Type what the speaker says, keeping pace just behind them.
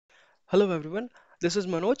Hello everyone, this is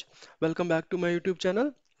Manoj. Welcome back to my YouTube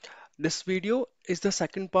channel. This video is the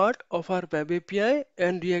second part of our Web API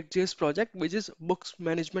and reactjs project, which is books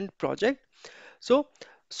management project. So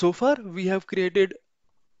far we have created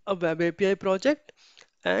a Web API project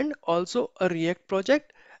and also a React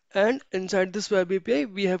project. And inside this Web API,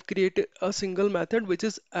 we have created a single method which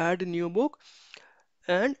is add new book.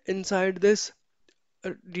 And inside this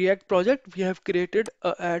React project, we have created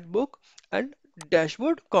a add book and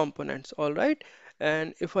dashboard components. All right.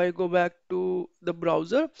 And if I go back to the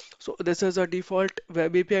browser, so this is a default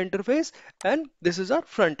web API interface and this is our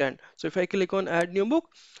front end. So if I click on add new book,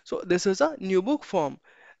 so this is a new book form.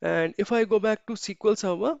 And if I go back to SQL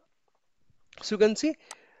Server, so you can see,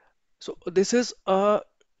 so this is a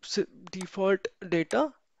default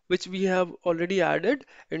data which we have already added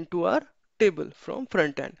into our table from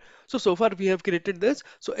front end. So far we have created this.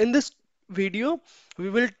 So in this video, we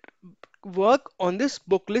will work on this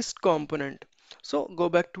book list component. So go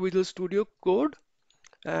back to Visual Studio Code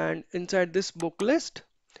and inside this book list.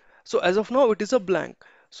 So as of now, it is a blank.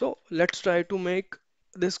 So let's try to make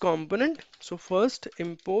this component. So first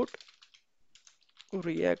import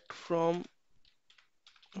React from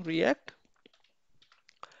React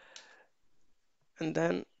and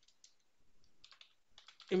then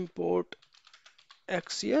import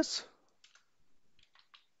axios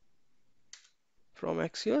from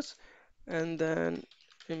axios and then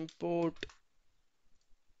import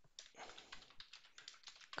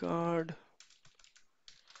card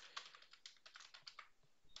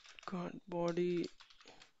body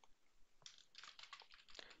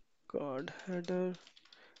card header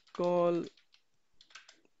call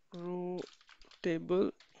row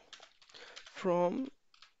table from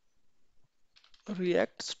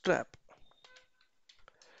react strap.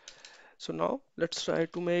 So now let's try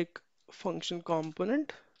to make function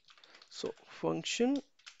component. So function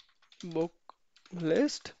book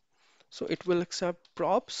list, so it will accept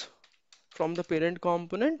props from the parent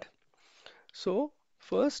component. So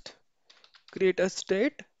first create a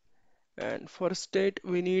state, and for state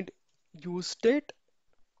we need use state.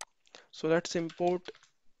 So let's import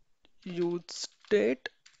use state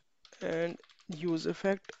and use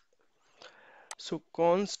effect. So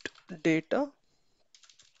const data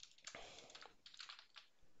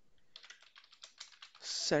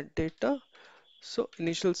set data. So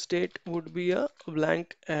initial state would be a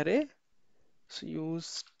blank array. So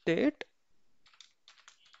use state.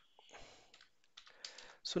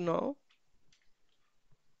 So now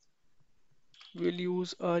we'll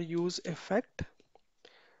use our use effect.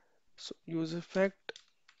 So use effect.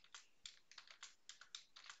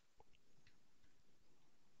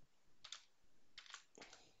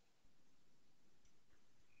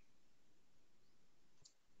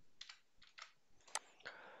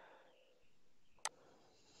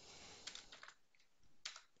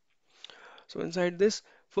 So inside this,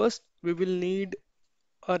 first we will need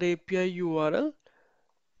our API URL.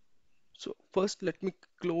 So first let me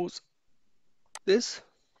close this,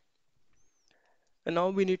 and now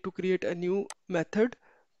we need to create a new method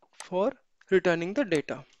for returning the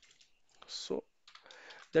data. So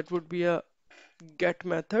that would be a get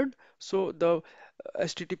method. So the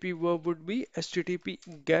HTTP verb would be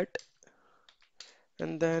HTTP get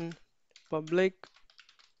and then public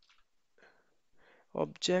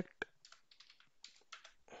object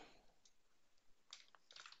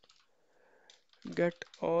get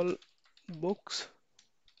all books.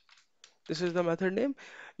 This is the method name.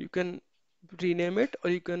 You can rename it or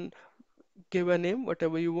you can give a name,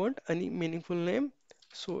 whatever you want, any meaningful name.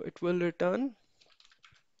 So it will return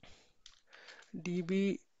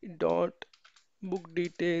db dot book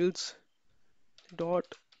details dot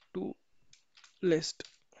to list.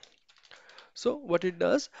 So what it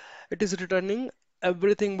does, it is returning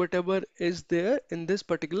everything whatever is there in this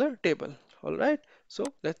particular table. All right. So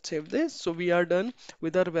let's save this. So we are done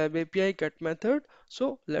with our web API get method.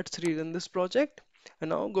 So let's rerun this project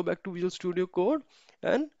and now go back to Visual Studio Code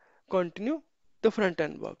and continue the front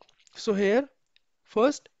end work. So here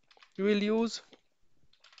first we will use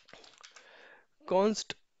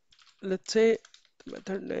const, let's say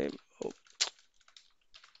method name, oh,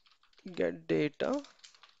 get data,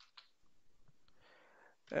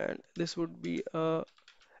 and this would be a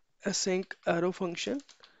async arrow function.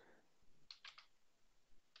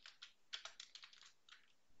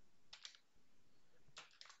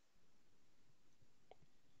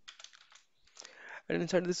 And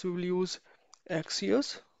inside this we will use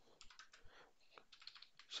axios.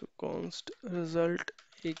 So const result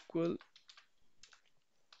equal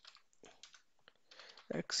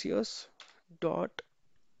axios dot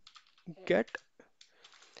get.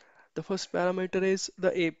 The first parameter is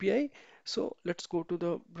the API. So let's go to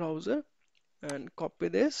the browser and copy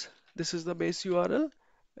this. This is the base URL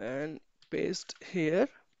and paste here,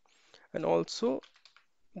 and also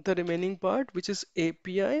the remaining part, which is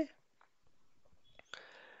API,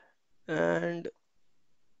 and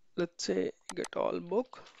let's say get all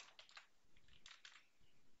book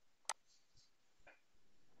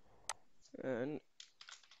and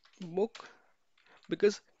book,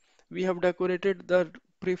 because we have decorated the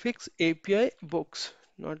prefix API books,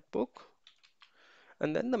 not book,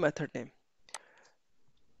 and then the method name.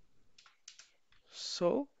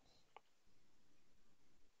 So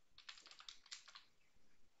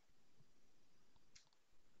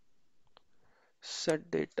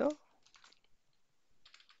set data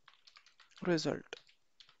result,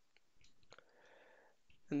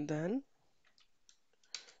 and then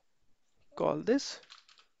call this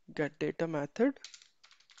get data method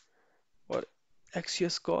or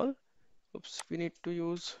axios call. Oops, we need to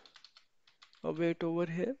use a wait over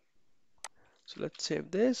here. So let's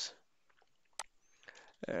save this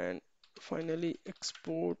and finally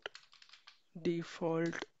export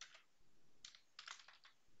default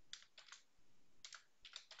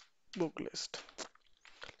book list.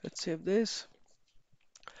 Let's save this.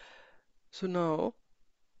 So now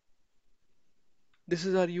this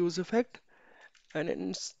is our use effect,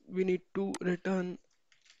 and we need to return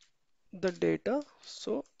the data.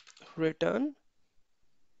 So return.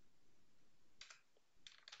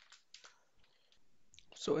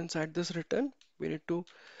 So inside this return, we need to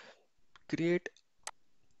create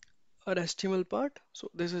our HTML part. So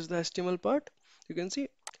this is the HTML part. You can see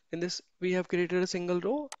in this we have created a single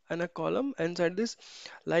row and a column. Inside this,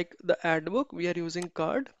 like the add book, we are using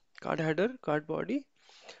card header, card body,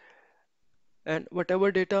 and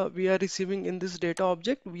whatever data we are receiving in this data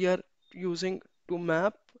object, we are using to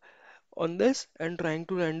map on this and trying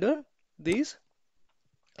to render these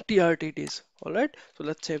TRTTs. All right. So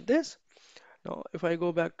let's save this. Now, if I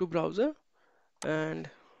go back to browser and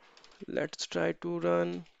let's try to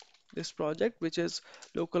run this project, which is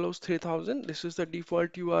localhost 3000. This is the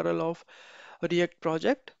default URL of React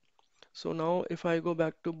project. So now if I go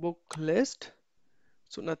back to book list,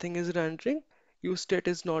 so nothing is rendering. Use state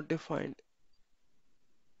is not defined.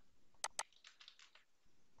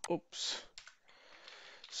 Oops.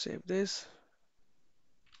 Save this.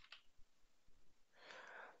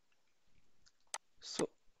 So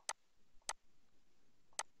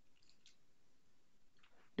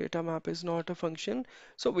data map is not a function.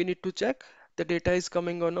 So we need to check the data is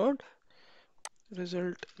coming or not.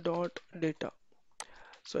 Result dot data.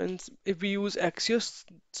 So if we use Axios,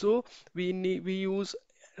 so we use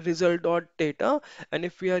result dot data, and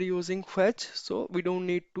if we are using fetch, so we don't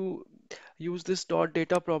need to use this dot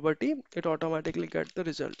data property. It automatically gets the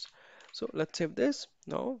results. So let's save this.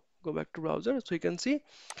 Now go back to browser. So you can see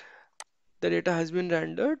the data has been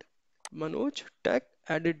rendered. Manoj tag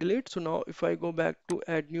added delete. So now if I go back to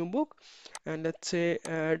add new book and let's say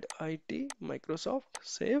add IT Microsoft,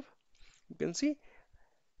 save, you can see.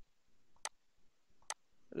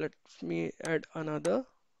 Let me add another.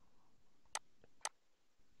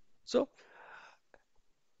 So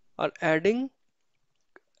our adding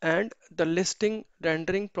and the listing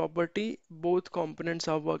rendering property, both components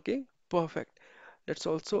are working perfect. Let's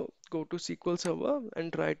also go to SQL Server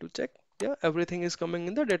and try to check. Yeah, everything is coming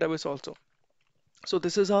in the database also. So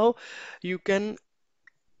this is how you can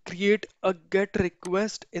create a GET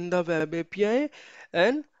request in the web API,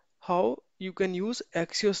 and how you can use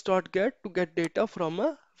axios.get to get data from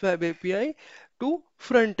a web API to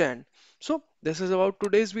front end. So this is about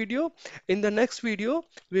today's video. In the next video,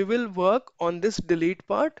 we will work on this delete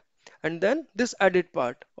part and then this edit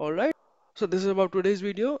part. All right. So this is about today's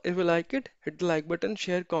video. If you like it, hit the like button,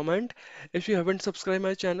 share, comment. If you haven't subscribed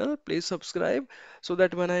my channel, please subscribe so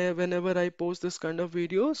that whenever I post this kind of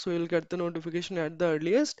video, so you'll get the notification at the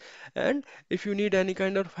earliest. And if you need any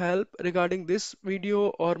kind of help regarding this video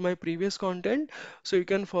or my previous content, so you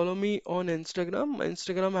can follow me on Instagram. My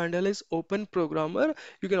Instagram handle is open programmer.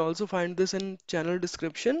 You can also find this in channel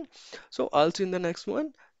description. So I'll see you in the next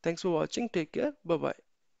one. Thanks for watching. Take care. Bye bye.